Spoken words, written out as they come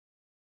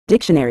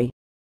Dictionary.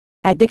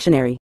 At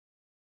dictionary.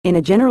 In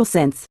a general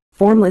sense,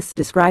 formless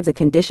describes a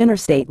condition or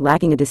state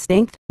lacking a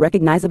distinct,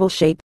 recognizable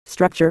shape,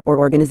 structure, or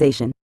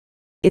organization.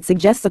 It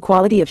suggests a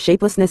quality of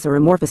shapelessness or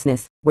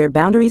amorphousness, where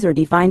boundaries or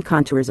defined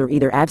contours are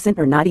either absent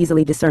or not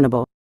easily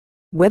discernible.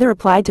 Whether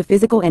applied to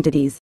physical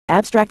entities,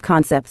 abstract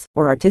concepts,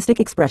 or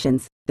artistic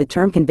expressions, the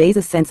term conveys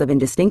a sense of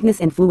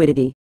indistinctness and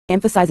fluidity,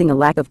 emphasizing a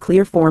lack of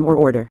clear form or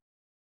order.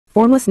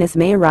 Formlessness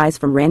may arise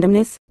from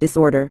randomness,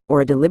 disorder,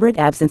 or a deliberate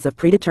absence of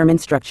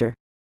predetermined structure.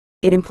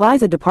 It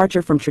implies a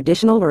departure from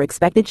traditional or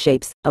expected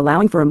shapes,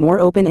 allowing for a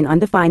more open and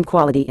undefined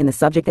quality in the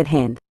subject at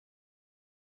hand.